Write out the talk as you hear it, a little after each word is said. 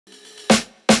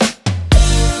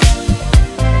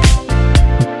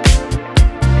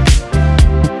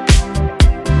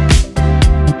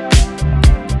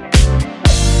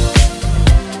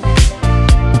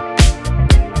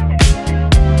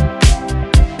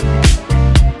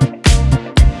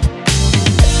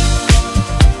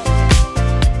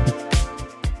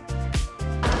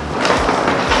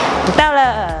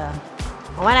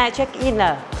check in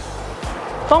了，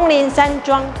枫林山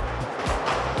庄。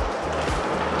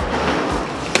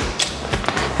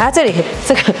啊，这里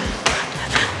这个，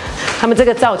他们这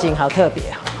个造景好特别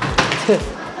啊，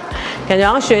感觉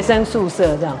好像学生宿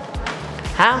舍这样。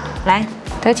好，来，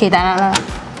德启来了。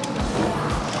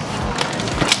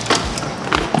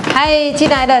嗨，进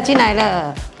来了，进来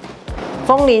了。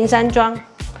枫林山庄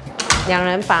，2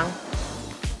人房。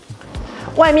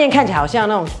外面看起来好像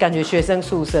那种感觉学生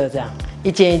宿舍这样，一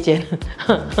间一间，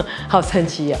好神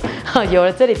奇哦！有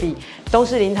了这里比东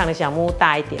势林场的小木屋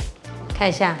大一点，看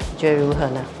一下，你觉得如何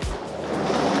呢？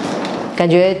感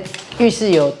觉浴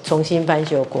室有重新翻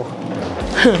修过，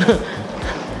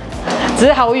只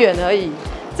是好远而已。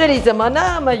这里怎么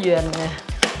那么远呢？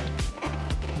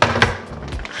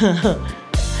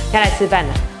要来吃饭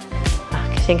了啊！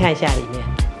先看一下里面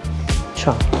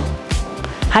床。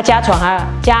他加床还要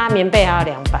加棉被，还要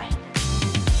200，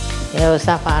也有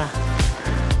沙发啦。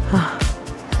啊，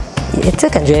这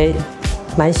感觉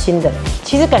蛮新的。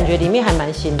其实感觉里面还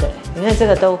蛮新的。你看这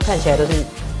个都看起来都是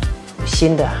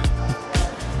新的啊。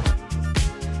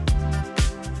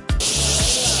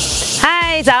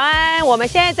嗨，早安！我们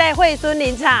现在在惠蓀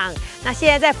林场，那现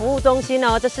在在服务中心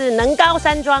哦，这是能高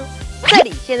山庄，这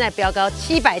里现在标高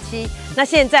770，那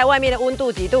现在外面的温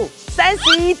度几度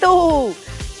？31度。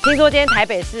听说今天台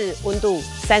北市温度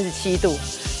37度，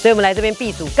所以我们来这边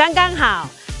避暑刚刚好。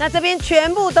那这边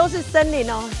全部都是森林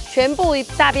哦，全部一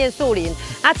大片树林，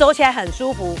啊，走起来很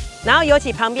舒服。然后尤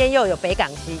其旁边又有北港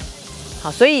溪，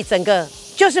好，所以整个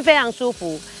就是非常舒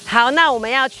服。好，那我们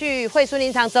要去惠蓀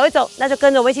林场走一走，那就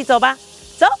跟着我们一起走吧，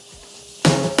走。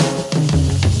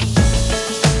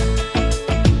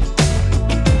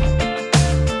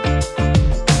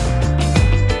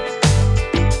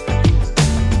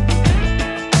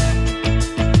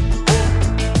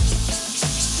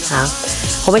好，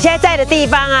我们现在在的地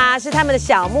方啊，是他们的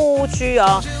小木屋区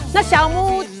哦。那小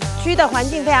木屋区的环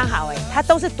境非常好哎，它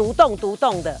都是独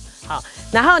栋的。好，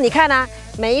然后你看啊，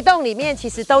每一栋里面其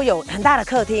实都有很大的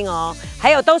客厅哦，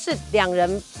还有都是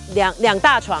两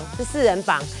大床，是4人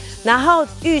房。然后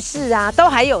浴室啊，都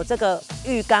还有这个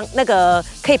浴缸，那个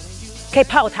可以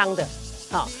泡汤的，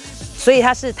好，所以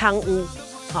它是汤屋。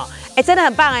好，哎，真的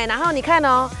很棒哎。然后你看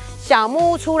哦，小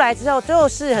木屋出来之后，就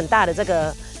是很大的这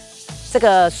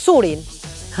个树林，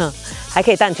还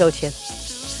可以荡秋千，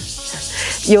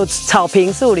有草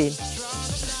坪树林，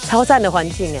超赞的环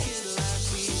境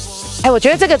哎，我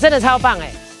觉得这个真的超棒哎。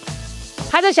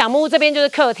它这小木屋这边就是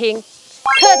客厅，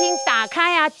客厅打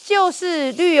开啊，就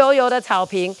是绿油油的草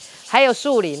坪，还有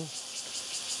树林，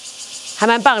还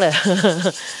蛮棒的，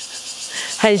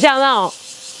很像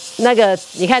那个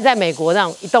你看在美国那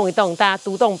种一栋一栋大家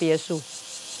独栋别墅，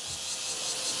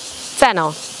赞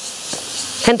哦。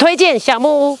很推荐小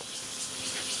木屋。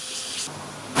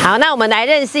好，那我们来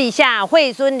认识一下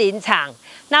惠蓀林场。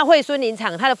那惠蓀林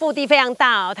场它的腹地非常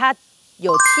大哦，它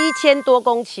有7000多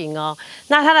公顷哦。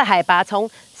那它的海拔从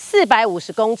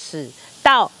450公尺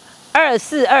到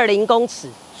2420公尺，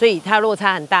所以它落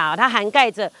差很大哦。它涵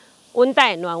盖着温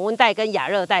带、暖温带跟亚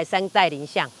热带3带林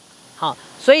相。好，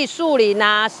所以树林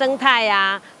啊、生态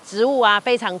啊、植物啊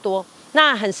非常多，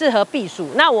那很适合避暑。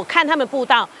那我看他们步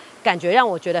道，感觉让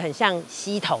我觉得很像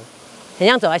溪头，很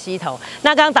像走在溪头。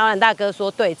那刚刚导览大哥说，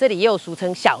对，这里也有俗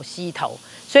称小溪头，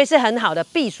所以是很好的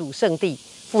避暑胜地，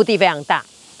腹地非常大。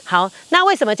好，那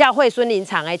为什么叫惠蓀林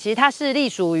场？其实它是隶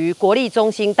属于国立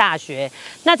中兴大学。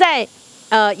那在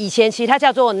以前其实它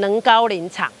叫做能高林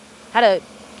场，它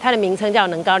的名称叫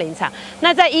能高林场。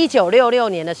那在1966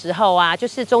年的时候啊，就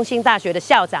是中兴大学的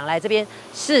校长来这边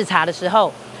视察的时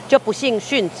候，就不幸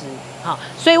殉职。好，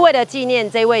所以为了纪念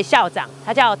这位校长，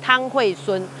他叫汤惠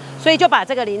蓀，所以就把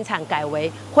这个林场改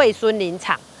为惠蓀林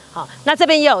场。好，那这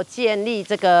边也有建立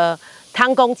这个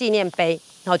汤公纪念碑，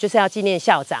然后就是要纪念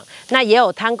校长。那也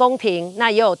有汤公亭，那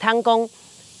也有汤公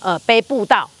碑步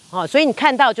道。哦，所以你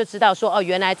看到就知道说，哦，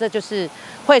原来这就是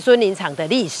惠蓀林场的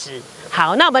历史。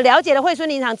好，那我们了解了惠蓀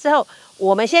林场之后，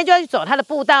我们现在就要去走它的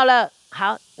步道了。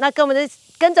好，那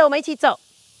跟着我们一起走，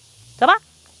走吧。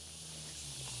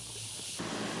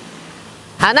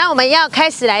好，那我们要开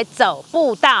始来走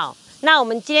步道。那我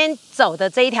们今天走的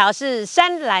这一条是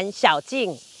山嵐小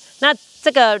径。那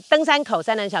这个登山口，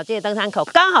山嵐小径的登山口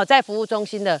刚好在服务中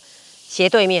心的斜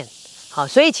对面。好，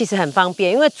所以其实很方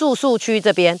便，因为住宿区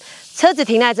这边车子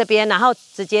停在这边，然后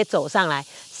直接走上来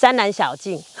山嵐小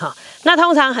径。好，那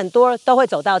通常很多都会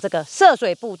走到这个涉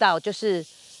水步道，就是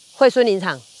惠蓀林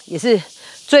场也是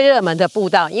最热门的步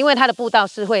道，因为它的步道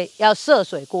是要涉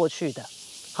水过去的。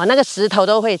好，那个石头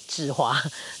都会止滑，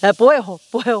不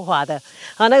会滑的。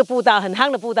好，那个步道很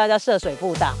夯的步道叫涉水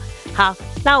步道。好，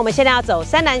那我们现在要走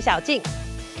山嵐小径。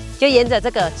就沿着这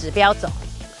个指标走，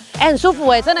哎，很舒服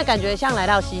哎，真的感觉像来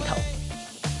到溪头。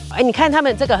哎，你看他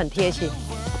们这个很贴心，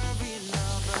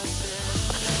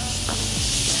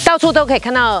到处都可以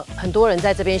看到很多人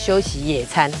在这边休息野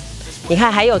餐。你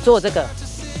看，还有做这个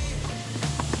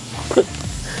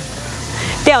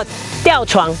吊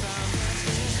床，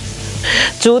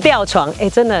竹吊床，哎，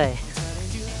真的哎，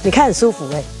你看很舒服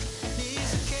哎。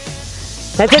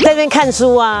来在这边看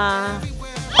书啊，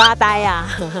发呆啊，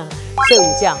睡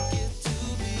午觉，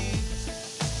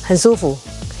很舒服，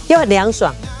又很凉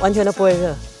爽，完全都不会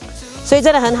热，所以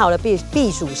真的很好的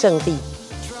避暑胜地。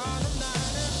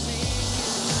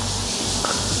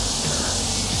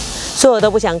说我都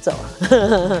不想走啊，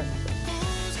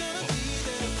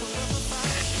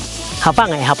好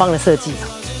棒哎，好棒的设计哦！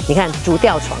你看竹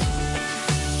吊床，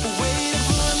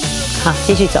好，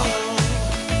继续走。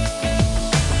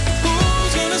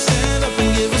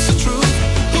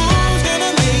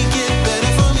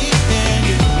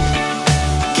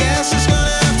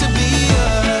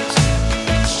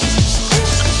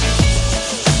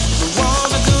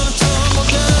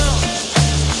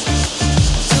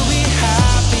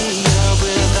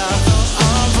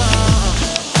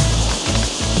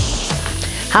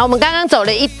好，我们刚刚走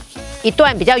了一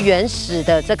段比较原始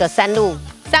的这个山路，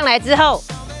上来之后，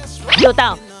又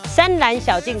到山嵐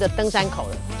小径的登山口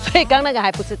了。所以刚那个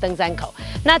还不是登山口。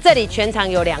那这里全长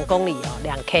有2公里哦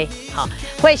，2K。好，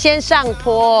会先上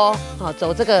坡哦，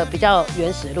走这个比较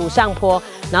原始的路上坡，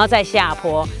然后再下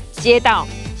坡，接到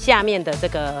下面的这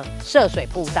个涉水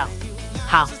步道。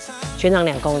好，全长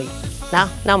2公里。然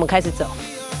后，那我们开始走，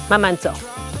慢慢走。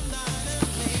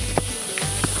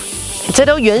这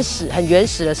都很原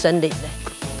始的森林嘞，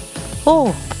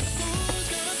哦，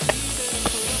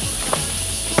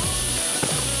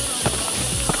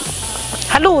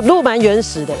它路蛮原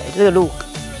始的嘞，这个路，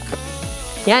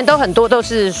你看很多都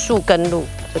是树根路，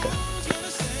这个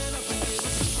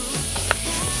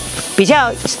比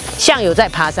较像有在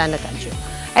爬山的感觉。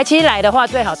哎，其实来的话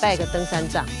最好带个登山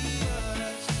杖，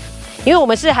因为我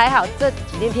们是还好这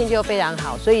几天天气又非常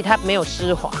好，所以它没有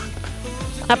湿滑。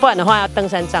那不然的话，要登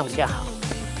山杖比较好。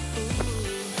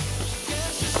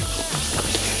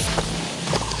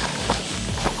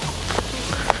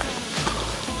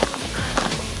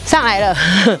上来了，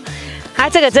它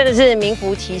这个真的是名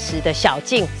副其实的小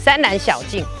径，山嵐小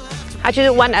径，它就是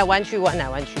弯来弯去，弯来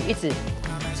弯去，一直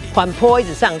缓坡一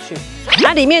直上去。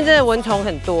它里面真的蚊虫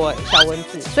很多哎，小蚊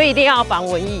子，所以一定要防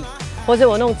蚊液，或者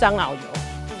我弄樟脑油，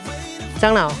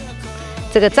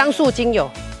这个樟树精油，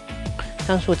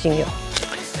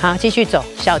好，继续走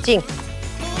小径。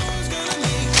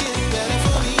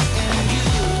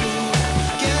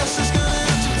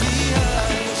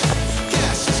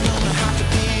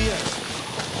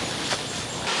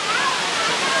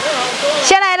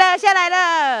下来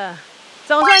了，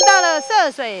总算到了涉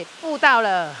水步道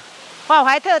了。哇，我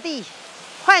还特地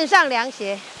换上凉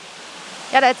鞋，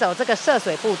要来走这个涉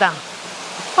水步道。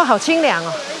哇，好清凉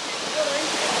哦！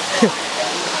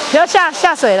不要下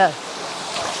水了，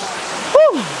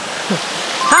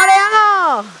好凉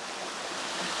哦！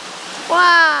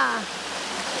哇，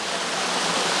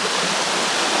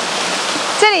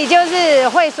这里就是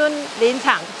惠蓀林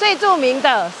场最著名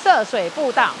的涉水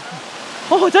步道。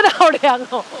哦，真的好凉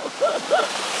哦！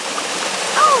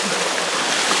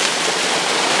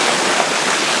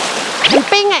很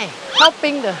冰哎，超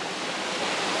冰的。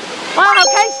哇，好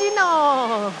开心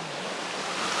哦！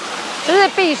这是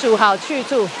避暑好去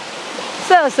处，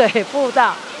涉水步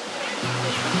道。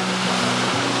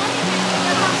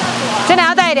真的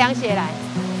要带凉鞋来，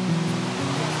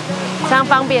这样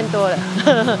方便多了。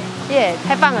耶，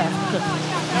太棒了！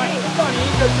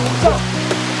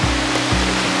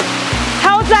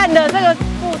超赞的这个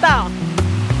步道，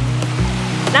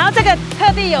然后这个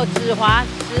特地有止滑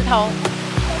石头，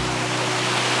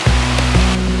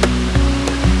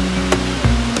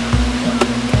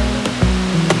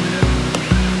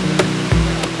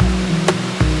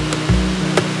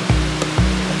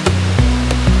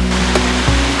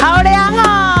好凉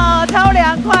哦，超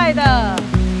凉快的。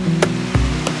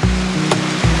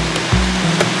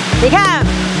你看，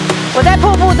我在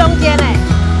瀑布中间哎。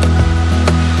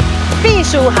避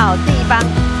暑好地方，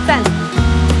赞！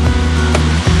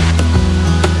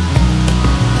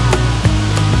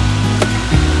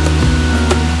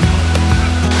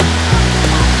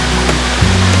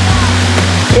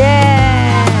耶！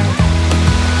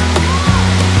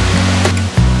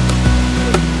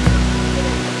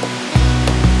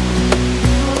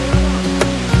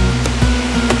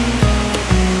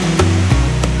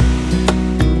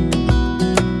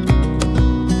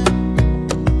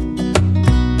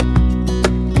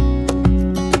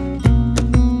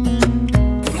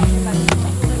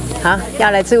好，要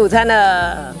来吃午餐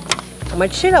了。我们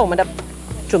吃了我们的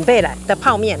准备来的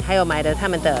泡面，还有买了他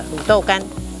们的卤豆干，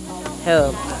还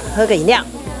有喝个饮料。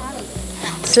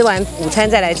吃完午餐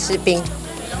再来吃冰。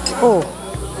哦，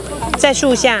在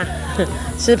树下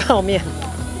吃泡面，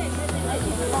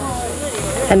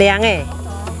很凉哎。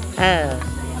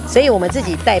所以我们自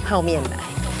己带泡面来，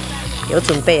有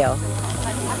准备哦。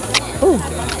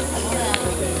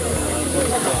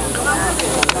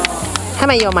他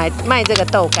们有卖这个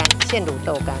豆干，现卤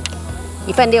豆干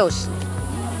，1份60，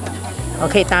我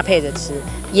可以搭配着吃。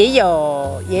也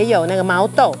有那个毛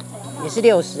豆，也是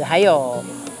60，还有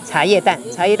茶叶蛋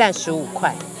15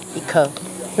块1颗，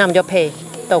那我们就配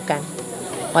豆干，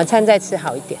晚餐再吃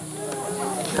好一点。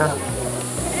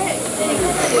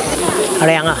好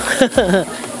凉啊，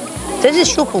真是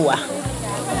舒服啊！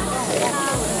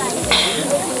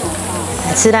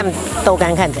来吃他们豆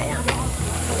干看怎样？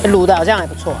卤的好像还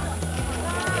不错。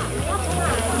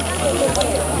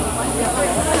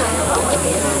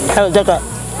还有这个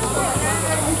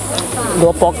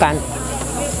萝卜干，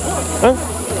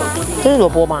这是萝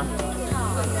卜吗？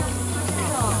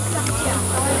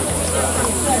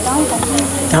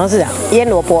好像是啊，腌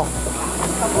萝卜。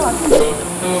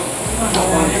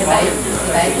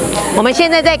我们现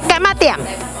在在柑仔店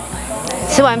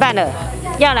吃完饭了，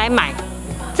要来买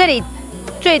这里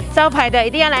最招牌的，一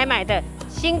定要来买的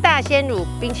兴大鲜乳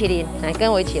冰淇淋。来，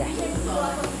跟我一起来。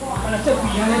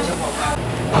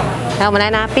来，我们来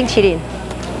拿冰淇淋。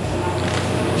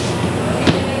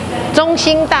中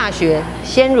兴大学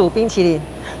鲜乳冰淇淋，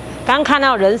刚看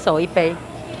到人手一杯，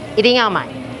一定要买。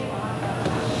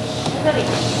这里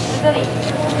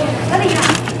啦。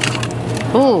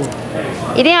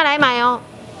一定要来买哦。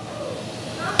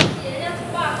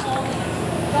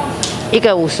一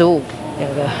个55，2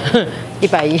个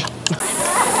110。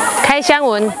开箱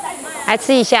文，来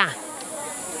吃一下。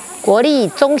国立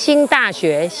中兴大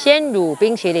学鲜乳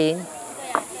冰淇淋，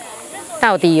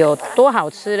到底有多好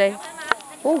吃嘞？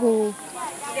凉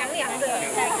凉的。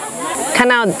看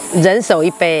到人手一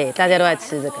杯，大家都在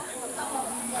吃这个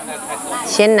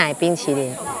鲜奶冰淇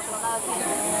淋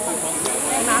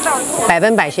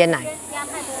，100%鲜奶，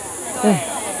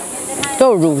都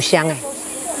有乳香哎，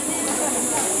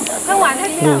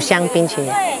乳香冰淇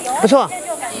淋不错，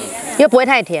又不会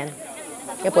太甜，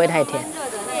你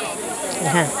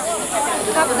看。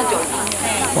它不是酒精。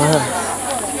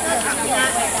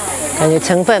感觉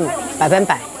成分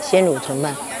100%鲜乳成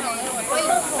分，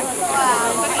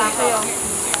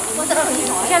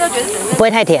不会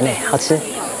太甜嘞，好吃。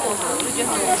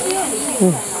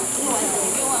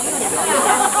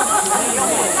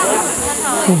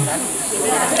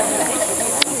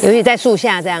尤其在树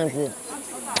下这样子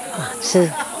吃，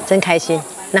真开心。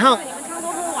然后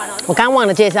我刚忘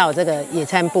了介绍这个野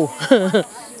餐布，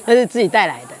那是自己带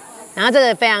来的。然后这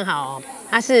个非常好哦，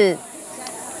它是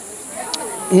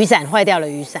雨伞坏掉了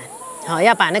雨伞，好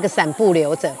要把那个伞布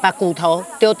留着，把骨头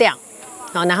丢掉，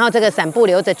好，然后这个伞布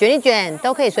留着，卷一卷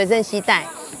都可以随身携带，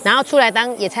然后出来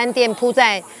当野餐垫铺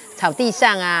在草地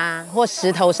上啊，或石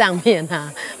头上面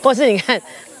啊，或是你看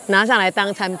拿上来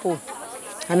当餐布，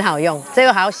很好用，这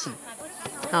个好洗，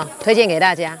好推荐给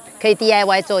大家，可以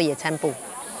DIY 做野餐布。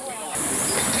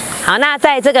好，那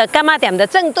在这个柑仔店的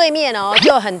正对面哦，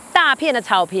就很大片的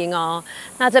草坪哦。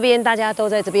那这边大家都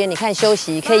在这边，你看休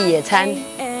息可以野餐，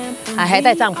还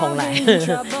带帐篷来，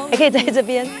还可以在这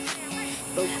边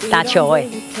打球哎，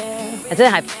真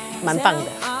的还蛮棒的。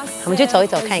我们去走一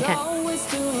走看一看。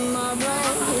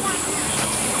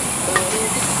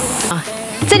啊，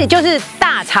这里就是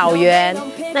大草原。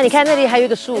那你看这里还有一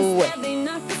个树屋哎，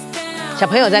小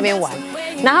朋友在那边玩，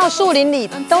然后树林里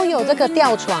都有这个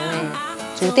吊床哎。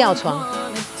竹吊床，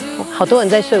好多人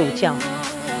在睡午觉，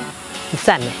很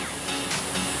赞哎。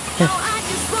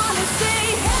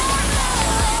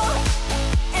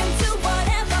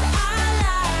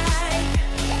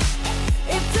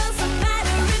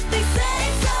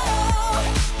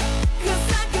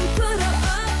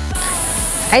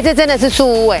哎，这真的是树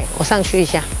屋哎，我上去一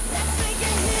下。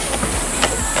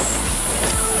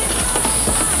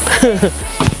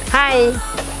嗨，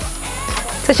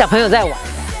这小朋友在玩。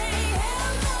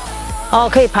哦，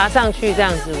可以爬上去这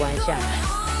样子玩一下，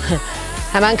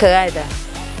还蛮可爱的。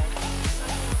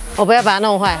我不要把它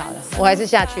弄坏好了，我还是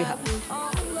下去好了。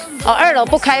哦，2楼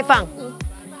不开放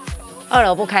，2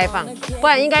楼不开放，不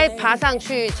然应该爬上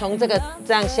去，从这个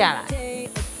这样下来。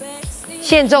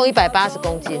限重180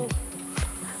公斤。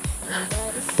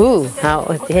好，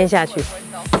我先下去。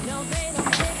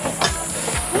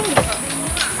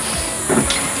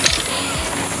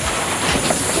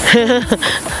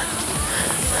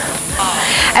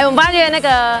哎，我们发觉那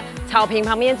个草坪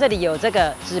旁边这里有这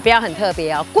个指标很特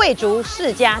别哦，贵族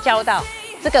世家交道。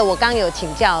这个我刚有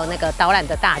请教那个导览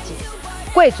的大姐，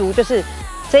贵族就是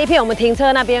这一片我们停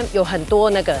车那边有很多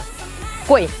那个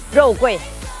肉桂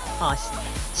啊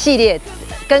系列。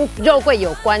跟肉桂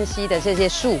有关系的这些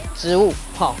树植物，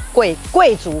贵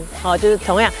族，就是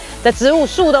同样的植物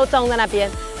树都种在那边。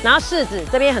然后柿子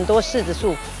这边很多柿子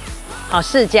树，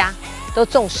世家都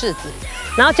种柿子。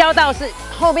然后交道是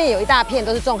后面有一大片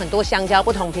都是种很多香蕉，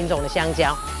不同品种的香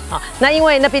蕉。那因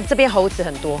为这边猴子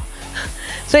很多，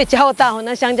所以交道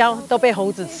那香蕉都被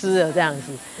猴子吃了这样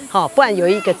子。不然有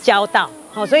一个交道，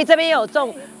所以这边又有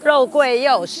种肉桂，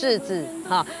又有柿子，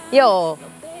又有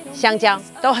香蕉，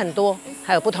都很多。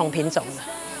还有不同品种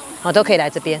的，都可以来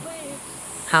这边。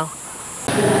好，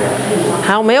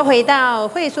我们又回到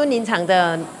惠蓀林场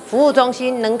的服务中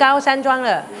心能高山庄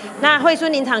了。那惠蓀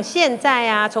林场现在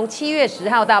啊，从7月10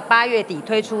号到8月底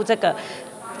推出这个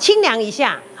清凉一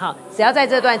下，只要在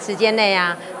这段时间内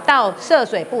啊，到涉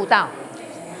水步道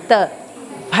的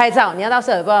拍照，你要到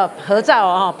涉水步道合照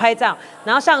哦，拍照，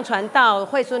然后上传到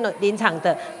惠蓀林场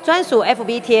的专属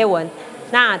FB 贴文，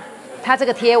那它这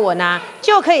个贴文啊，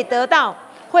就可以得到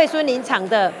惠蓀林场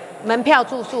的门票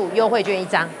住宿优惠券1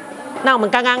张。那我们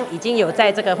刚刚已经有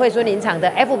在这个惠蓀林场的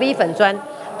FB 粉专，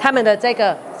他们的这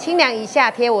个清凉一下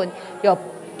贴文有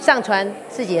上传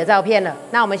自己的照片了。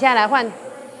那我们现在来换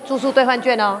住宿兑换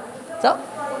券哦，走。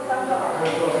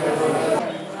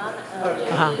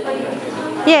好，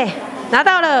耶，拿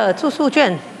到了住宿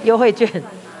券优惠券。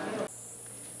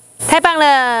太棒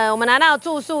了，我们拿到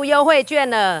住宿优惠券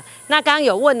了。那刚刚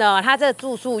有问了，它这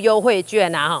住宿优惠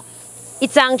券啊，一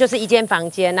张就是1间房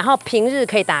间，然后平日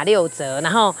可以打6折，然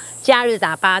后假日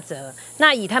打8折。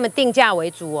那以他们定价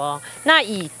为主哦。那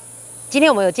以今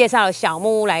天我们有介绍小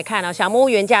木屋来看哦，小木屋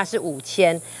原价是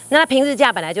5000，那它平日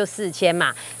价本来就4000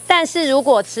嘛。但是如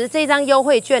果持这张优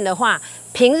惠券的话，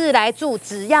平日来住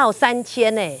只要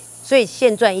3000呢。所以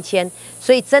现赚1000，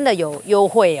所以真的有优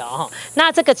惠哦。那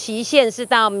这个期限是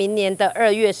到明年的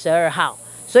2月12号，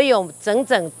所以有整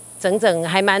整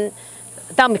还蛮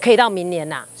可以到明年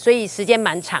啦，所以时间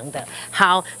蛮长的。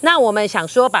好，那我们想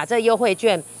说把这优惠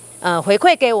券回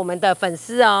馈给我们的粉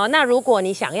丝哦。那如果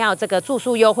你想要这个住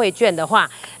宿优惠券的话，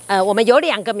我们有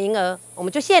2个名额，我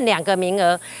们就限2个名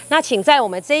额。那请在我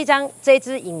们这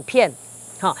支影片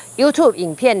，YouTube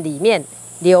影片里面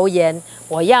留言，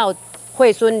我要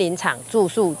惠蓀林场住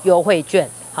宿优惠券，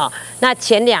那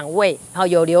前2位，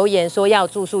有留言说要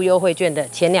住宿优惠券的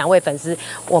前2位粉丝，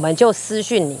我们就私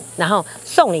讯你，然后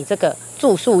送你这个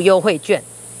住宿优惠券。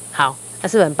好，那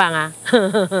是不是很棒啊？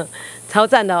超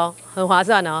赞的哦，很划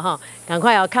算哦，赶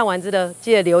快哦，看完这个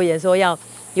记得留言说要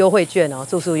优惠券哦，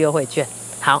住宿优惠券。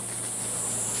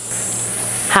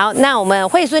好，那我们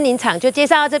惠蓀林场就介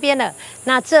绍到这边了。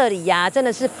那这里呀，真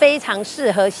的是非常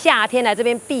适合夏天来这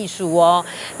边避暑哦。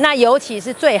那尤其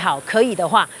是最好可以的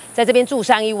话，在这边住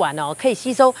上1晚哦，可以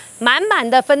吸收满满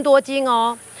的芬多精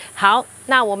哦。好，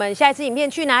那我们下一次影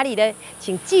片去哪里呢？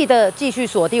请记得继续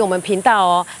锁定我们频道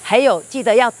哦，还有记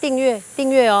得要订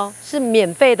阅哦，是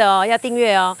免费的哦，要订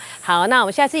阅哦。好，那我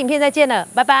们下次影片再见了，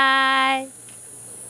拜拜。